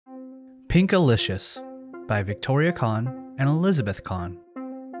Pinkalicious by Victoria Kann and Elizabeth Kann.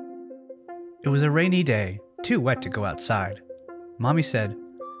 It was a rainy day, too wet to go outside. Mommy said,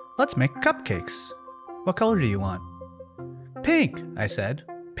 "Let's make cupcakes. What color do you want?" "Pink," I said.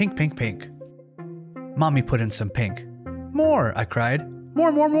 "Pink, pink, pink." Mommy put in some pink. "More," I cried.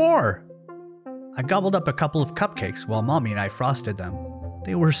 "More, more, more." I gobbled up a couple of cupcakes while Mommy and I frosted them.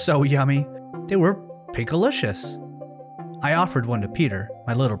 They were so yummy. They were Pinkalicious. I offered one to Peter,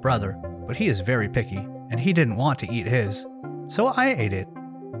 my little brother, but he is very picky, and he didn't want to eat his, so I ate it.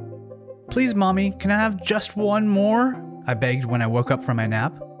 "Please, Mommy, can I have just one more?" I begged when I woke up from my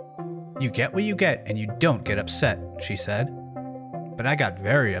nap. "You get what you get, and you don't get upset," she said. But I got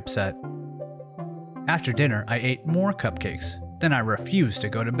very upset. After dinner, I ate more cupcakes. Then I refused to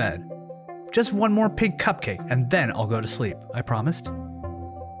go to bed. "Just one more pink cupcake, and then I'll go to sleep," I promised.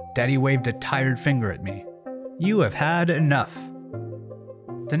 Daddy waved a tired finger at me. "You have had enough."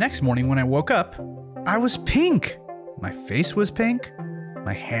 The next morning when I woke up, I was pink. My face was pink,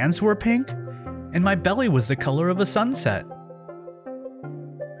 my hands were pink, and my belly was the color of a sunset.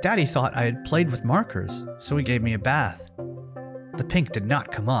 Daddy thought I had played with markers, so he gave me a bath. The pink did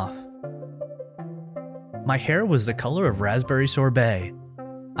not come off. My hair was the color of raspberry sorbet.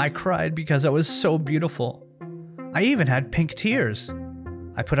 I cried because I was so beautiful. I even had pink tears.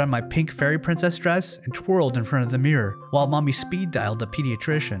 I put on my pink fairy princess dress and twirled in front of the mirror while Mommy speed dialed the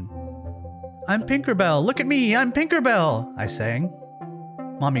pediatrician. "I'm Pinkerbell, look at me, I'm Pinkerbell," I sang.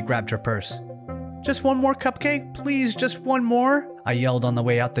 Mommy grabbed her purse. "Just one more cupcake, please, just one more," I yelled on the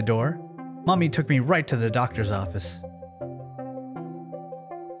way out the door. Mommy took me right to the doctor's office.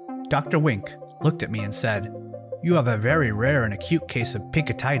 Dr. Wink looked at me and said, "You have a very rare and acute case of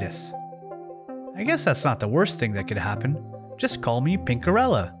pinkatitis." I guess that's not the worst thing that could happen. Just call me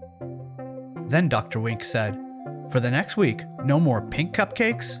Pinkarella. Then Dr. Wink said, "For the next week, no more pink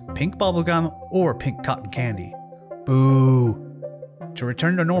cupcakes, pink bubblegum, or pink cotton candy." Boo! To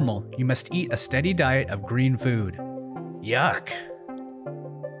return to normal, you must eat a steady diet of green food. Yuck!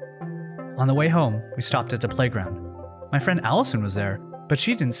 On the way home, we stopped at the playground. My friend Allison was there, but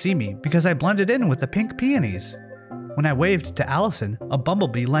she didn't see me because I blended in with the pink peonies. When I waved to Allison, a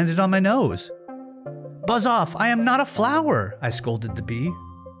bumblebee landed on my nose. "Buzz off, I am not a flower," I scolded the bee.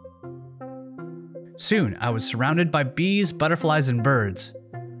 Soon, I was surrounded by bees, butterflies, and birds.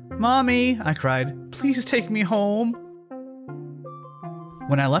 "Mommy," I cried, "please take me home."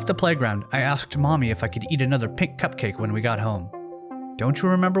 When I left the playground, I asked Mommy if I could eat another pink cupcake when we got home. "Don't you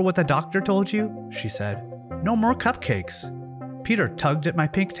remember what the doctor told you?" she said. "No more cupcakes." Peter tugged at my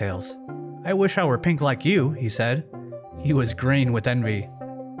pigtails. "I wish I were pink like you," he said. He was green with envy.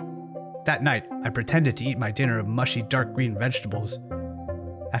 That night, I pretended to eat my dinner of mushy dark green vegetables.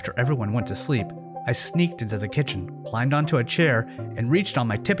 After everyone went to sleep, I sneaked into the kitchen, climbed onto a chair, and reached on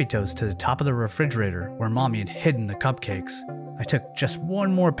my tippy toes to the top of the refrigerator where Mommy had hidden the cupcakes. I took just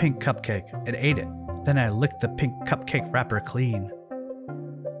one more pink cupcake and ate it. Then I licked the pink cupcake wrapper clean.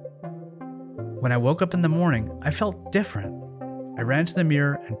 When I woke up in the morning, I felt different. I ran to the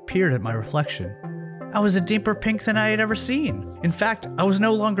mirror and peered at my reflection. I was a deeper pink than I had ever seen. In fact, I was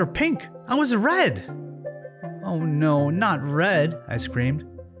no longer pink. I was red. "Oh no, not red," I screamed.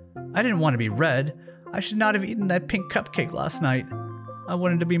 I didn't want to be red. I should not have eaten that pink cupcake last night. I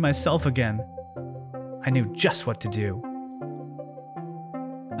wanted to be myself again. I knew just what to do.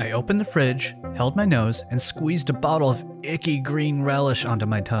 I opened the fridge, held my nose, and squeezed a bottle of icky green relish onto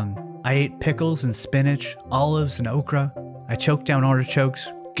my tongue. I ate pickles and spinach, olives and okra. I choked down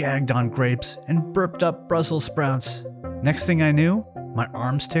artichokes, gagged on grapes, and burped up Brussels sprouts. Next thing I knew, my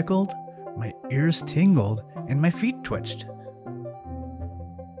arms tickled, my ears tingled, and my feet twitched.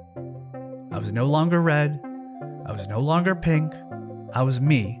 I was no longer red, I was no longer pink, I was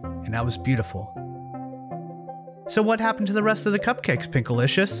me, and I was beautiful. "So what happened to the rest of the cupcakes,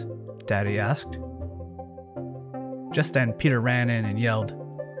 Pinkalicious?" Daddy asked. Just then, Peter ran in and yelled,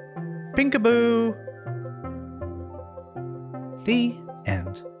 "Pinkaboo!" The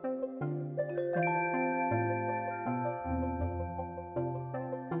end.